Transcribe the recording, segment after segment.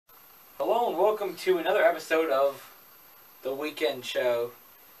Hello and welcome to another episode of The Weekend Show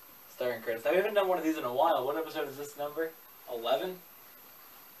starring credits. Now, we haven't done one of these in a while. What episode is this number? 11?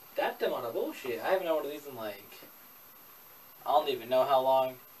 That amount of bullshit. I haven't done one of these in I don't even know how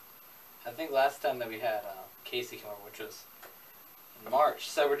long. I think last time that we had Casey come over, which was in March.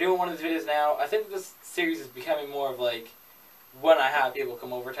 So we're doing one of these videos now. I think this series is becoming more of when I have people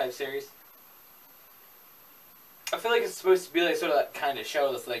come over type series. I feel like it's supposed to be sort of that kind of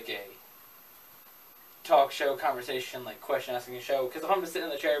show that's a talk show, conversation, question asking show. Because if I'm just sitting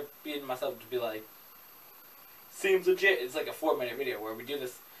in the chair beating myself to be seems legit, it's a 4-minute video where we do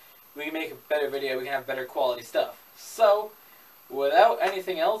this, we can make a better video, we can have better quality stuff. So, without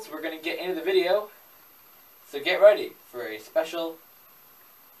anything else, we're going to get into the video. So get ready for a special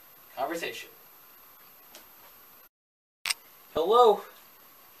conversation. Hello,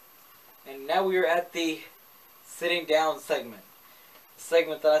 and now we are at the sitting down segment. The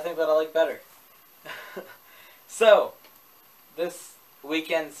segment that I think that I like better. So, this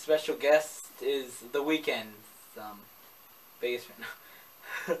weekend's special guest is The Weeknd's basement.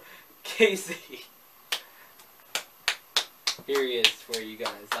 Casey. Here he is for you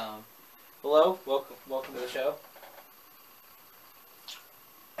guys. Hello, welcome to the show.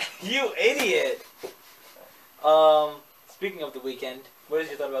 You idiot! Speaking of The Weeknd, what is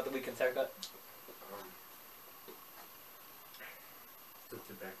your thought about The Weeknd's haircut? Took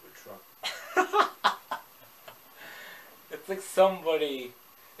the back of a truck. It's like somebody...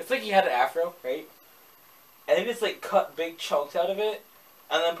 It's like he had an afro, right? And they just cut big chunks out of it,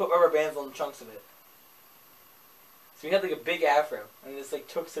 and then put rubber bands on the chunks of it. So he had a big afro, and just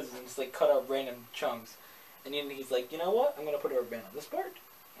took scissors and just cut out random chunks. And then he's like, you know what? I'm gonna put a rubber band on this part,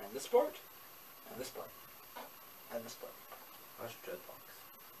 and this part, and this part, and this part. That's dreadlocks.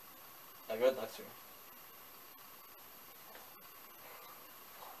 Dreadlocks too.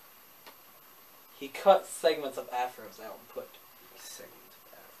 He cut segments of afros out and put. Segments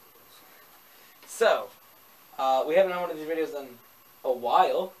of afros. So, we haven't done one of these videos in a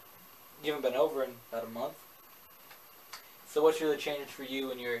while. You haven't been over in about a month. So what's really changed for you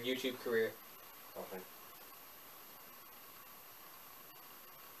in your YouTube career? Nothing.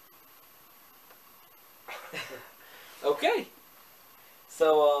 Okay.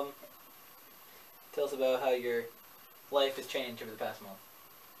 So, tell us about how your life has changed over the past month.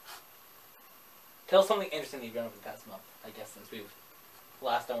 Tell us something interesting that you've done over the past month, I guess, since we've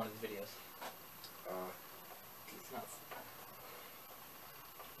last done one of these videos. These nuts.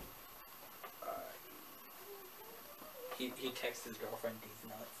 He texts his girlfriend, these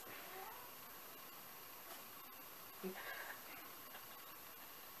nuts.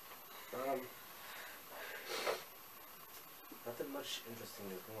 Nothing much interesting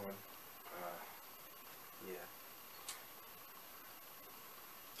is going on. Yeah.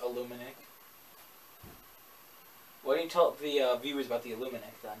 Illuminate. Why don't you tell the viewers about the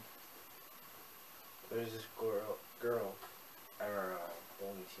Illuminate then? There's this girl at our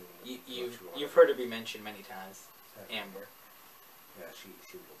bowling team. You've heard her be mentioned many times. Amber. Yeah, she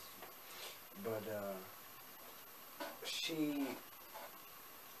was.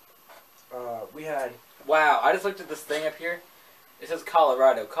 But we had. Wow, I just looked at this thing up here. It says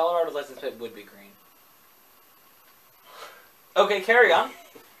Colorado. Colorado's license plate would be green. Okay, carry on.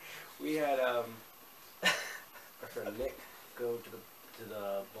 We had our friend Nick go to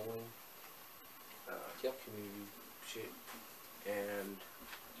the bowling community shit, and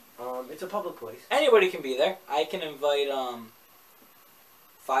it's a public place. Anybody can be there. I can invite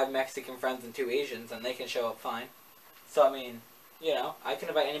 5 Mexican friends and 2 Asians, and they can show up fine. So I mean, I can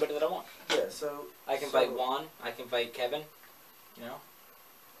invite anybody that I want. Yeah, so I can invite Juan. I can invite Kevin. You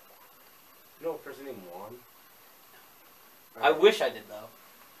know a person named Juan? I wish I did though.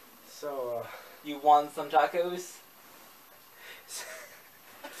 So you want some tacos?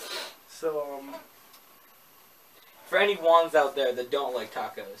 So for any Juans out there that don't like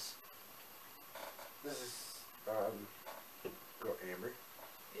tacos, this is girl Amber.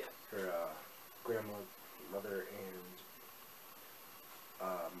 Yeah. Her grandma, mother,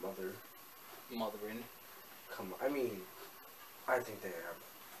 and mothering. Come on, I mean, I think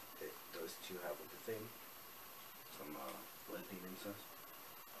those two have a thing. Some lesbian incest.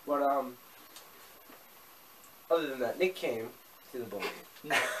 But other than that, Nick came to the bowling.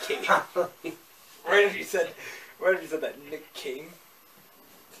 Nick came. Right after you said that, Nick came.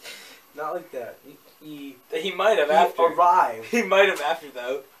 Not like that. He might have after. Arrived. He might have after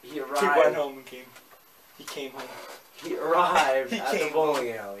though. He arrived. He went home and came. He came home. He arrived at the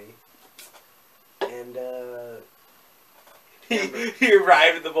bowling home. alley. And He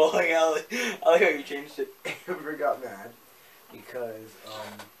arrived at the bowling alley. I like how you changed it. Amber got mad because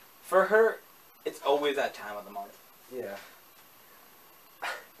For her, it's always that time of the month. Yeah.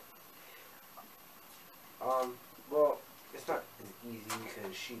 Well, it's not as easy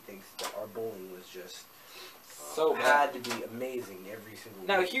because she thinks that our bowling was just So bad. had to be amazing every single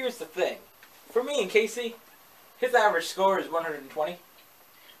Now, week. here's the thing. For me and Casey, his average score is 120.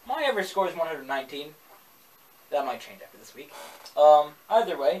 My average score is 119. That might change after this week.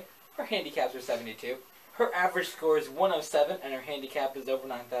 Either way, her handicaps are 72. Her average score is 107, and her handicap is over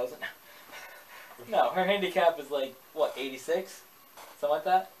 9,000. No, her handicap is like, what, 86? Something like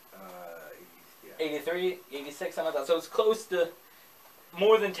that? Yeah. 83, 86, something like that. So it's close to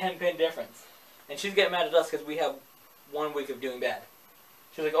more than 10 pin difference. And she's getting mad at us because we have 1 week of doing bad.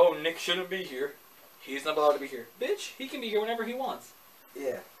 She's like, oh, Nick shouldn't be here. He's not allowed to be here. Bitch, he can be here whenever he wants.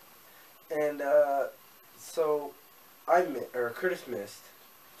 Yeah. And, so, Curtis missed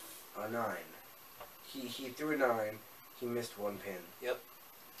a 9. He threw a 9. He missed 1 pin. Yep.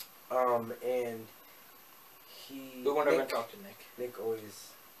 And he... We went over and talked to Nick. Nick always,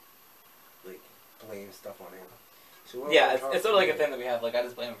 like, blames stuff on him. So Yeah, it's sort of like a thing that we have. Like, I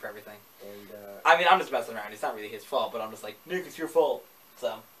just blame him for everything. And, I mean, I'm just messing around. It's not really his fault, but I'm just like, Nick, it's your fault.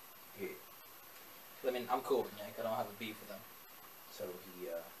 So, yeah. I mean, I'm cool with Nick. I don't have a beef with him. So he,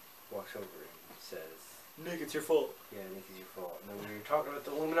 walks over and says, Nick, it's your fault. yeah, Nick, it's your fault. And then we were talking about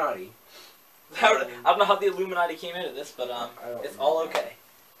the Illuminati. I don't know how the Illuminati came into this, but it's all okay.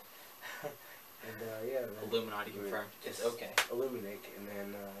 And, yeah. Illuminati confirmed. It's okay. Illuminate, and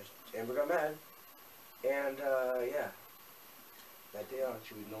then, Amber got mad. And, yeah. That day on,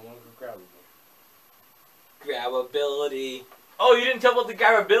 she was no longer grabbable. Grabability. Oh, you didn't tell about the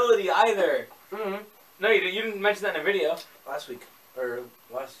grabability either. Mm-hmm. No, you didn't mention that in a video. Last week. Or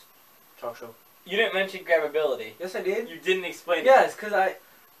last talk show. You didn't mention grabability. Yes, I did. You didn't explain Yes, because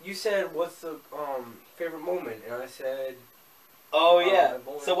you said, what's the, favorite moment? And I said... Oh, yeah. my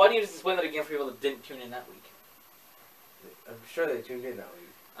moment. So why don't you just explain that again for people that didn't tune in that week? I'm sure they tuned in that week.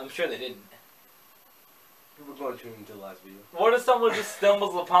 I'm sure they didn't. People going to tune into the last video. What if someone just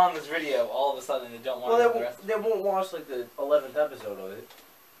stumbles upon this video all of a sudden and they don't want to know the rest? They won't watch, like, the 11th episode of it.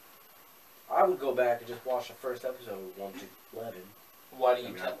 I would go back and just watch the first episode, 1 to 11. Why do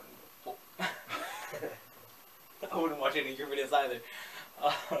you tell? I wouldn't watch any of your videos either.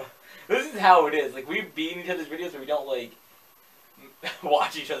 This is how it is. Like, we be in each other's videos, but we don't, like,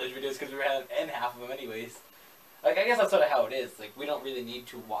 watch each other's videos because we're gonna end half of them anyways. Like, I guess that's sort of how it is. Like, we don't really need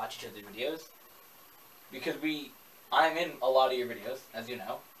to watch each other's videos because I'm in a lot of your videos, as you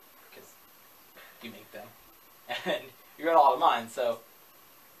know, because you make them, and you're in a lot of mine. So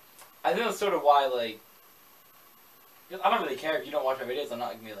I think that's sort of why, like, I don't really care if you don't watch my videos. I'm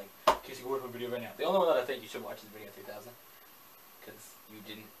not gonna be like, Casey, watch my video right now. The only one that I think you should watch is video 3000 because you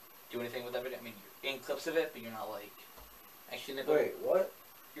didn't do anything with that video. I mean, you're in clips of it, but you're not like actually in it. Wait, what?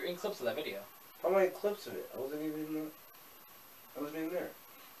 You're in clips of that video. How many clips of it? I wasn't even there.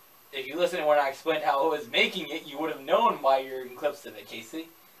 If you listened when I explained how I was making it, you would have known why you're in clips of it, Casey.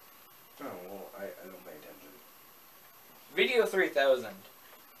 Oh, well, I don't pay attention. Video 3000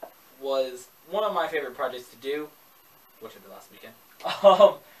 was one of my favorite projects to do, which I did last weekend.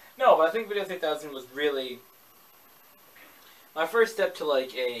 No, but I think Video 3000 was really my first step to,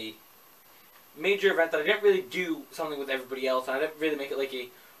 like, a major event that I didn't really do something with everybody else, and I didn't really make it, like, a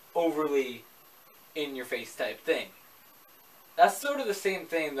overly in-your-face type thing. That's sort of the same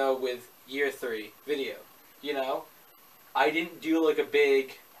thing, though, with Year 3 video, you know? I didn't do, like, a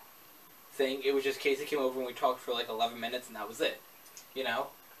big thing. It was just Casey came over and we talked for, like, 11 minutes, and that was it, you know?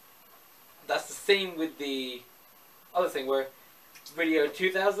 That's the same with the other thing, where Video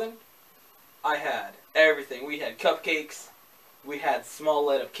 2000, I had everything. We had cupcakes. We had small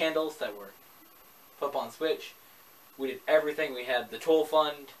lit-up candles that were flip on switch. We did everything. We had the toll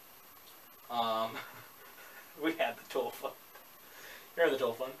fund. We had the toll fund. You remember the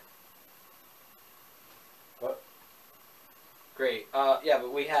toll fund? What? Great. Yeah,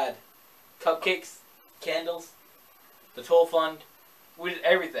 but we had cupcakes, candles, the toll fund. We did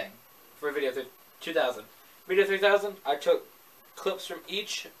everything for Video 2000. Video 3000, I took clips from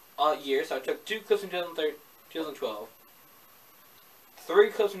each year. So I took 2 clips from 2012, 3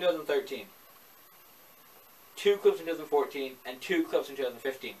 clips from 2013, 2 clips from 2014, and 2 clips from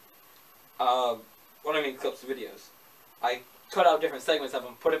 2015. What I mean clips of videos. I cut out different segments of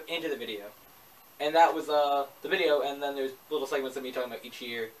them, put them into the video. And that was the video, and then there's little segments of me talking about each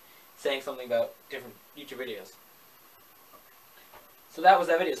year, saying something about different YouTube videos. So that was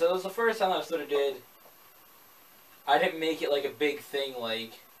that video. So that was the first time I sort of did. I didn't make it like a big thing,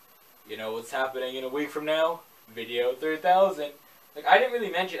 like, you know what's happening in a week from now? Video 3000. Like, I didn't really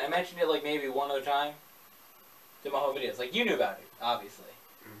mention it. I mentioned it like maybe one other time. Did my whole videos. Like, you knew about it, obviously.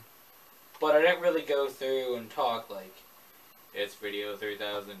 But I didn't really go through and talk like, it's video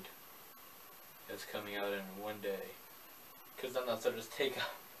 3000. It's coming out in one day. Because then that's just take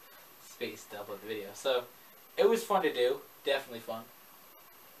up space to upload the video. So, it was fun to do. Definitely fun.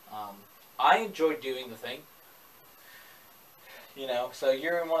 I enjoyed doing the thing. You know, so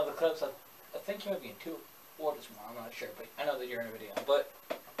you're in one of the clips. I think you might be in two or just one. I'm not sure, but I know that you're in a video. But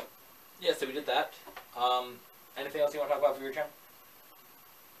yeah, so we did that. Anything else you want to talk about for your channel?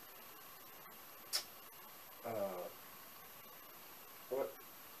 What?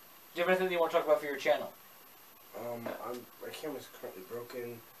 Do you have anything you want to talk about for your channel? My camera's currently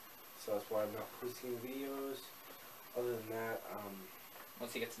broken, so that's why I'm not posting videos. Other than that,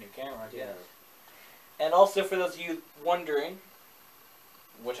 Once he gets a new camera, I yeah. guess. And also, for those of you wondering,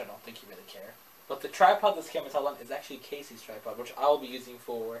 which I don't think you really care, but the tripod this camera's held on is actually Casey's tripod, which I'll be using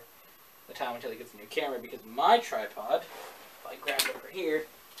for the time until he gets a new camera, because my tripod, if I grab it over here,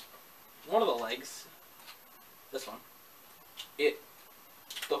 one of the legs, this one,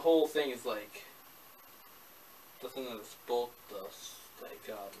 the whole thing is like, the thing that's bolt,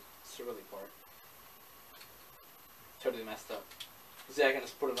 swirly part, totally messed up. See, I can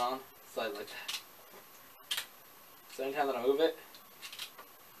just put it on, slide like that. So anytime that I move it,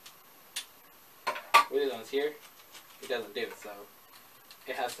 with it on here, it doesn't do it, so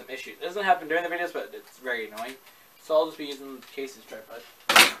it has some issues. It doesn't happen during the videos, but it's very annoying. So I'll just be using Casey's tripod.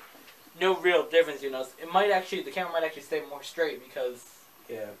 No real difference, you know. It might actually, the camera might actually stay more straight because...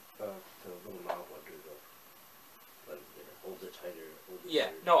 Yeah, the little knob under the lens there. Hold it tighter. Yeah,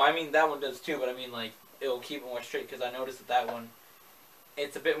 no, I mean, that one does too, but I mean, like, it'll keep it more straight, because I noticed that one,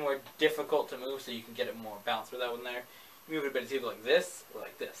 it's a bit more difficult to move, so you can get it more balanced with that one there. You move it a bit, it's either like this, or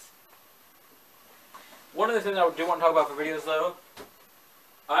like this. One of the things I do want to talk about for videos, though,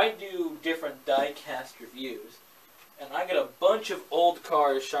 I do different die-cast reviews, and I got a bunch of old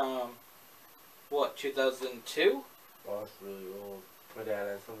cars from, what, 2002? Oh, that's really old. My dad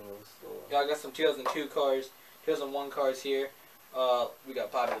had some of those still. Yeah, I got some 2002 cars, 2001 cars here. We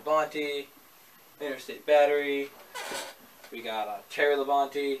got Bobby Labonte, Interstate Battery. We got Terry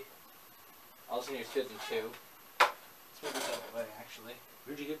Labonte. Also here's 2002. Let's move this out of the way, actually.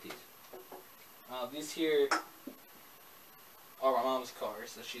 Where'd you get these? These here are my mom's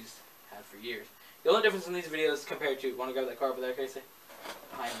cars that she's had for years. The only difference in these videos compared to, want to grab that car over there, Casey?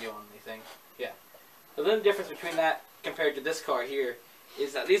 Behind you on the thing. Yeah. The only difference between that compared to this car here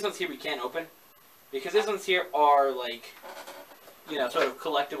is that these ones here we can't open. Because these ones here are like, you know, sort of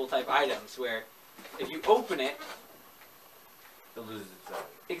collectible type items where if you open it, It loses its value.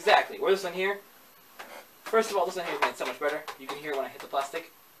 exactly. Where this one here, first of all, this one here is made so much better. You can hear when I hit the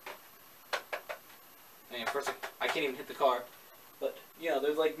plastic. I mean, first, I can't even hit the car. But, you know,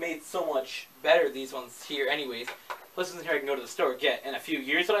 they're like made so much better, these ones here anyways. Plus, this one here I can go to the store and get. In a few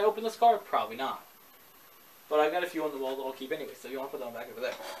years that I open this car? Probably not. But I got a few on the wall that I'll keep anyway, so if you want to put them back over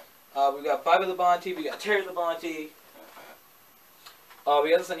there. We got Bobby Labonte, we got Terry Labonte. We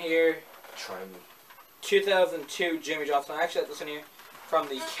got this one here. Try me. 2002 Jimmy Johnson. I actually got this one here from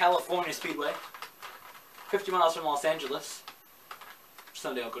the California Speedway. 50 miles from Los Angeles.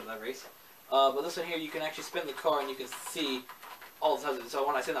 Someday I'll go to that race. But this one here, you can actually spin the car and you can see all the hazards. So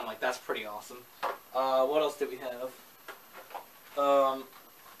when I say that, I'm like, that's pretty awesome. What else did we have? I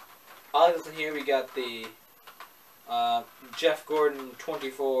like this one here. We got the Jeff Gordon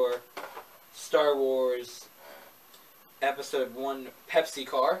 24 Star Wars Episode 1 Pepsi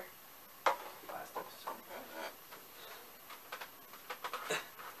car. Last episode.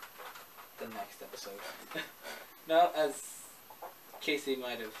 The next episode. No, as Casey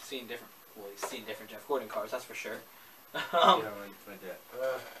might have seen different, well, he's seen different Jeff Gordon cars, that's for sure. Yeah, my dad.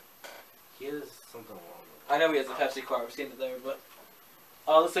 He has something wrong with it. I know he has a Pepsi car, we've seen it there, but...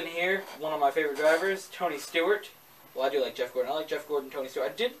 listen here, one of my favorite drivers, Tony Stewart. Well, I do like Jeff Gordon. I like Jeff Gordon, Tony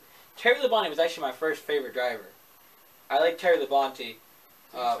Stewart. Terry Labonte was actually my first favorite driver. I like Terry Labonte.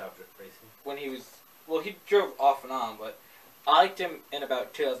 When he was, well, he drove off and on, but I liked him in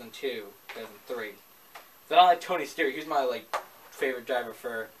about 2002, 2003. Then I liked Tony Stewart. He was my, like, favorite driver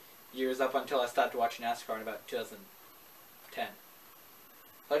for years up until I stopped watching NASCAR in about 2010.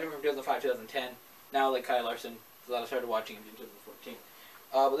 I liked him from 2005, 2010. Now I like Kyle Larson, so I started watching him in 2014.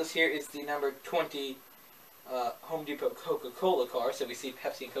 But this here is the number 20 Home Depot Coca-Cola car. So we see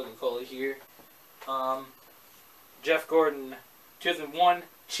Pepsi and Coca-Cola here. Jeff Gordon, 2001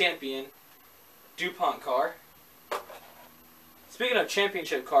 champion DuPont car. Speaking of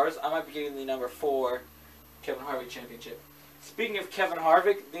championship cars, I might be getting the number 4 Kevin Harvick championship. Speaking of Kevin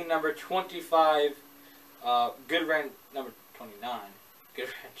Harvick, the number 25 Good Ranch, number 29 Good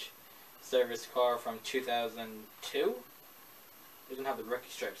Ranch service car from 2002. Doesn't have the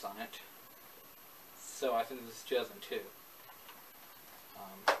rookie stripes on it. so I think this is 2002.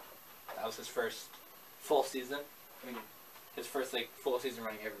 That was his first full season. I mean, his first like full season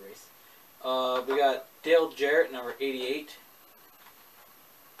running every race. We got Dale Jarrett, number 88.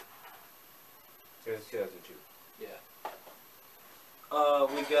 It was 2002. Yeah.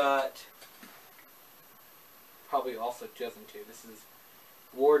 We got probably also 2002. This is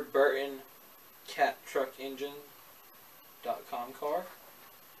Ward Burton, Cat Truck Engine.com car.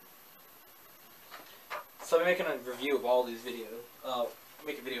 So I'm making a review of all these videos.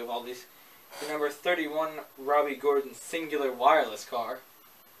 Make a video of all these. The number 31 Robbie Gordon Singular Wireless car,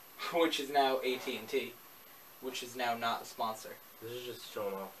 which is now AT&T, which is now not a sponsor. This is just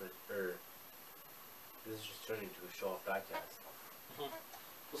showing off this is just turning into a show-off diecast.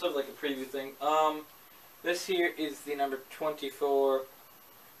 Sort of like a preview thing. This here is the number 24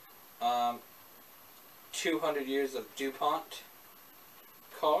 200 Years of DuPont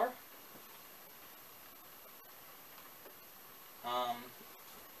car.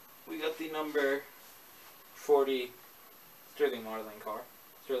 We got the number 40 Sterling Marlin car.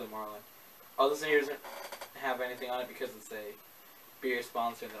 Sterling Marlin. Oh, this one here doesn't have anything on it because it's a beer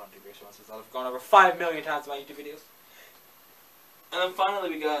sponsor, and they don't do beer sponsors. I've gone over 5 million times in my YouTube videos. And then finally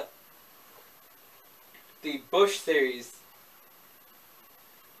we got the Busch Series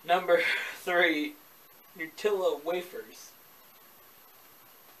number 3 Nutella Wafers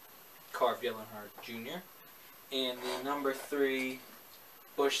car of Yellowheart Jr. and the number 3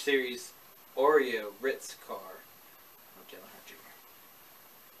 Busch Series Oreo Ritz car of Yellowheart Jr.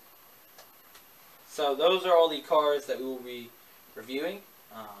 So those are all the cars that we will be reviewing.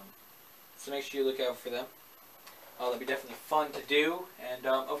 So make sure you look out for them. That'll be definitely fun to do. And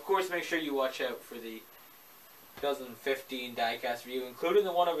of course make sure you watch out for the 2015 diecast review, including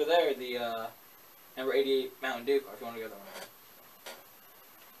the one over there, the number 88 Mountain Dew car, if you want to go that one.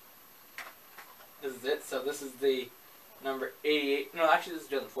 This is it. So this is the number 88. No, actually this is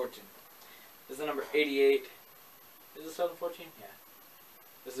 2014. This is the number 88. Is this 2014? Yeah.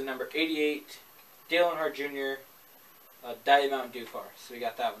 This is the number 88 Dale Earnhardt Jr. Diet Mountain Dew car. So we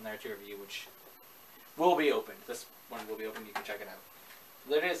got that one there to review, which will be opened. This one will be open. You can check it out.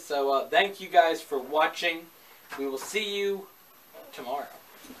 So there it is. So thank you guys for watching. We will see you tomorrow.